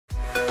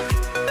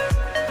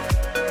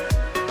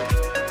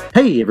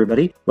Hey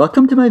everybody,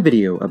 welcome to my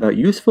video about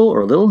useful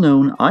or little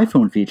known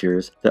iPhone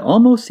features that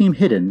almost seem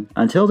hidden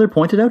until they're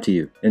pointed out to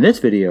you. In this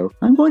video,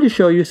 I'm going to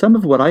show you some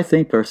of what I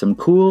think are some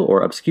cool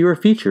or obscure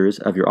features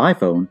of your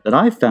iPhone that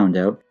I've found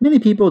out many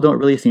people don't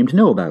really seem to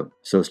know about,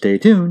 so stay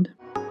tuned.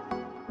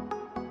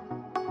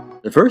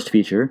 The first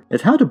feature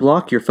is how to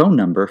block your phone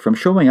number from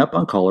showing up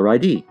on caller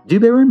ID. Do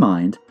bear in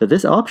mind that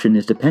this option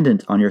is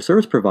dependent on your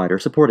service provider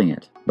supporting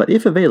it, but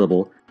if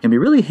available, can be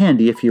really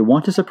handy if you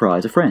want to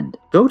surprise a friend.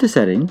 Go to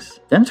Settings,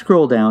 then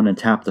scroll down and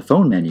tap the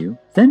Phone menu,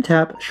 then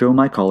tap Show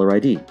My Caller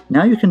ID.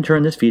 Now you can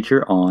turn this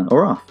feature on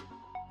or off.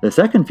 The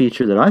second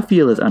feature that I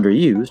feel is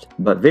underused,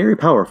 but very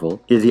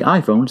powerful, is the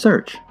iPhone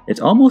search.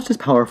 It's almost as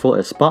powerful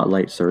as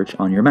Spotlight search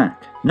on your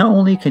Mac. Not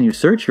only can you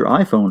search your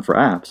iPhone for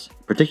apps,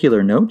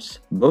 particular notes,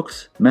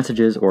 books,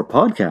 messages, or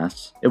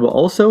podcasts, it will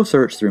also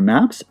search through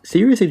maps,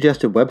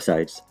 Siri-suggested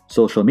websites,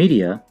 social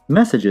media,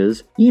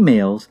 messages,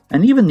 emails,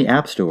 and even the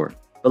App Store.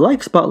 But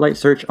like Spotlight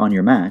search on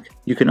your Mac,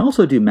 you can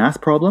also do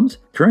math problems,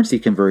 currency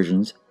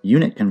conversions,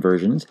 unit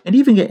conversions, and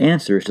even get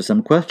answers to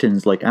some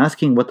questions like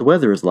asking what the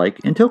weather is like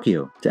in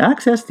Tokyo. To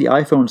access the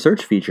iPhone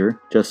search feature,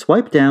 just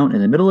swipe down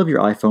in the middle of your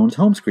iPhone's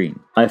home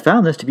screen. I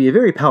found this to be a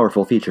very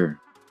powerful feature.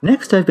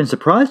 Next, I've been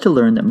surprised to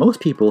learn that most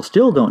people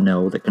still don't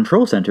know that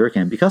Control Center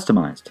can be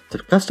customized. To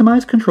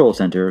customize Control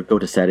Center, go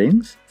to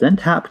Settings, then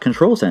tap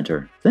Control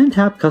Center, then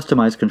tap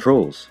Customize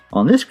Controls.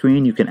 On this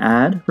screen, you can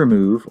add,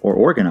 remove, or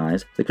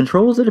organize the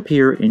controls that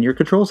appear in your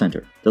Control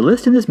Center. The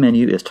list in this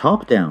menu is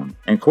top-down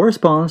and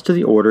corresponds to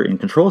the order in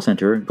Control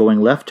Center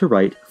going left to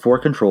right 4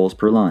 controls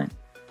per line.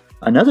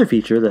 Another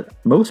feature that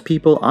most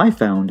people I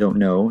found don't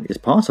know is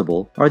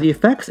possible are the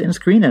effects and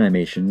screen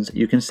animations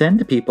you can send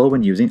to people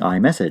when using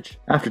iMessage.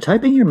 After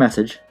typing your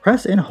message,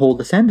 press and hold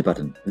the send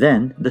button.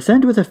 Then, the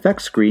send with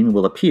effects screen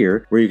will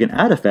appear where you can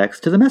add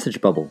effects to the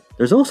message bubble.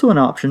 There's also an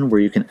option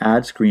where you can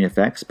add screen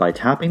effects by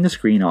tapping the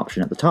screen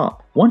option at the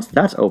top. Once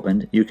that's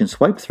opened, you can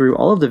swipe through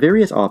all of the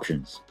various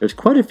options. There's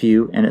quite a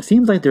few, and it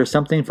seems like there's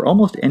something for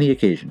almost any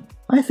occasion.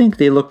 I think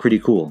they look pretty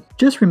cool.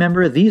 Just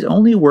remember, these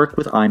only work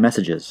with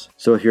iMessages,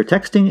 so if you're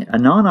texting a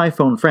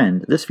non-iPhone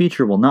friend, this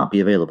feature will not be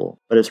available,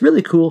 but it's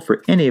really cool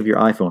for any of your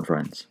iPhone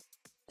friends.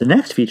 The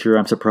next feature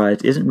I'm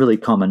surprised isn't really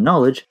common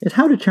knowledge is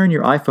how to turn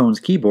your iPhone's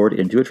keyboard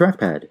into a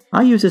trackpad.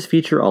 I use this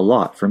feature a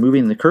lot for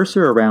moving the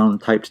cursor around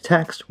typed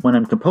text when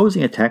I'm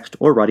composing a text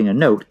or writing a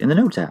note in the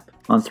Notes app.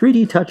 On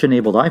 3D Touch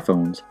enabled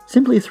iPhones,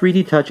 simply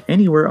 3D Touch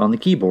anywhere on the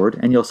keyboard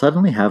and you'll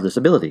suddenly have this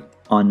ability.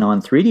 On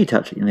non-3D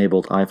Touch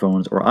enabled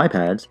iPhones or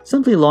iPads,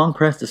 simply long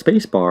press the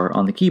spacebar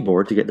on the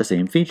keyboard to get the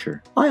same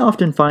feature. I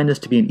often find this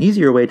to be an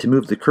easier way to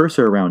move the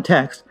cursor around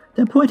text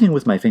than pointing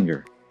with my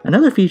finger.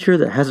 Another feature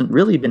that hasn't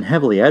really been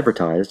heavily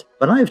advertised,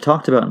 but I have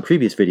talked about in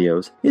previous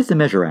videos, is the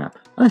Measure app.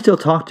 I still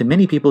talk to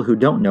many people who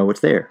don't know it's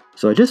there,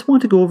 so I just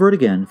want to go over it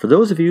again for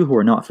those of you who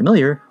are not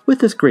familiar with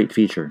this great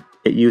feature.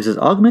 It uses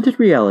augmented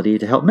reality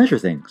to help measure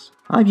things.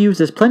 I've used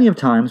this plenty of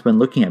times when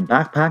looking at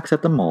backpacks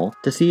at the mall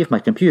to see if my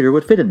computer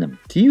would fit in them.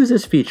 To use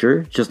this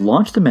feature, just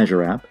launch the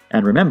Measure app,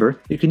 and remember,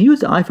 you can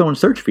use the iPhone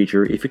search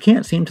feature if you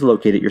can't seem to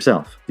locate it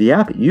yourself. The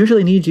app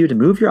usually needs you to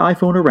move your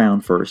iPhone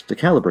around first to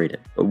calibrate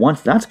it, but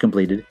once that's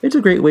completed, it's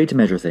a great way to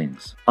measure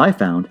things. I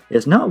found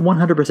it's not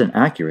 100%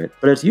 accurate,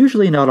 but it's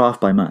usually not off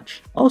by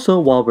much. Also,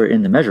 while we're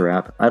in the Measure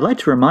app, I'd like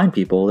to remind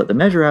people that the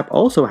Measure app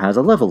also has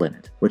a level in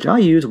it, which I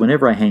use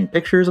whenever I hang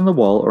pictures on the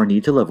wall or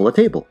need to level a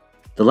table.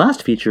 The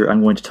last feature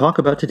I'm going to talk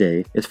about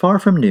today is far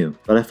from new,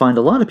 but I find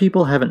a lot of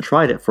people haven't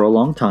tried it for a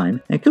long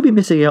time and could be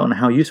missing out on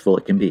how useful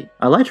it can be.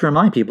 I like to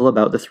remind people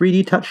about the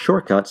 3D Touch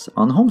shortcuts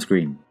on the home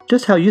screen.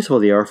 Just how useful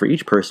they are for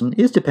each person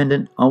is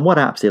dependent on what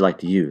apps they like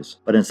to use,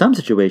 but in some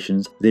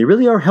situations, they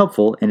really are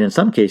helpful and in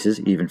some cases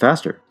even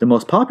faster. The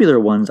most popular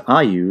ones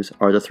I use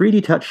are the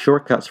 3D Touch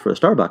shortcuts for the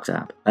Starbucks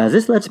app, as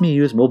this lets me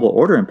use mobile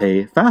order and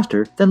pay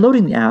faster than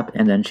loading the app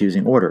and then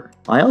choosing order.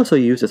 I also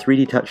use the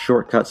 3D Touch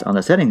shortcuts on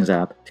the Settings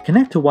app to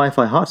connect to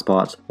Wi-Fi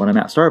hotspots when I'm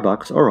at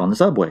Starbucks or on the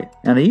subway,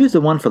 and I use the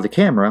one for the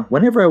camera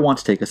whenever I want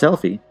to take a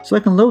selfie, so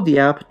I can load the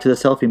app to the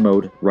selfie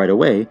mode right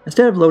away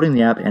instead of loading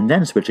the app and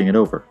then switching it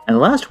over. And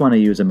the last one I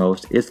use the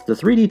most is the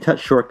 3D Touch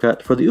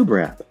shortcut for the Uber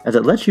app, as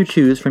it lets you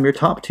choose from your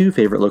top 2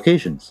 favorite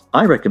locations.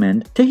 I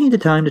recommend taking the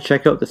time to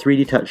check out the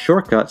 3D Touch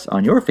shortcuts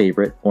on your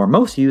favorite or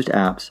most used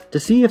apps to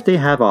see if they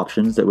have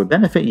options that would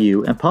benefit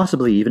you and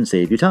possibly even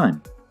save you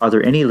time. Are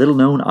there any little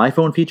known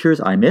iPhone features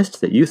I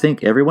missed that you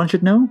think everyone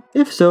should know?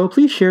 If so,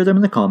 please share them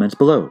in the comments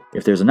below.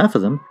 If there's enough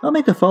of them, I'll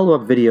make a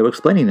follow-up video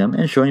explaining them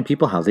and showing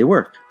people how they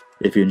work.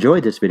 If you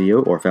enjoyed this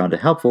video or found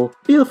it helpful,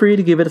 feel free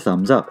to give it a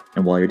thumbs up.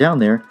 And while you're down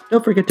there,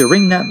 don't forget to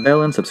ring that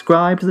bell and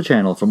subscribe to the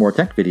channel for more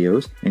tech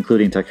videos,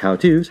 including tech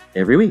how-tos,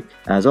 every week.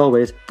 As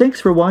always, thanks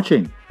for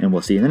watching, and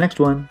we'll see you in the next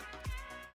one.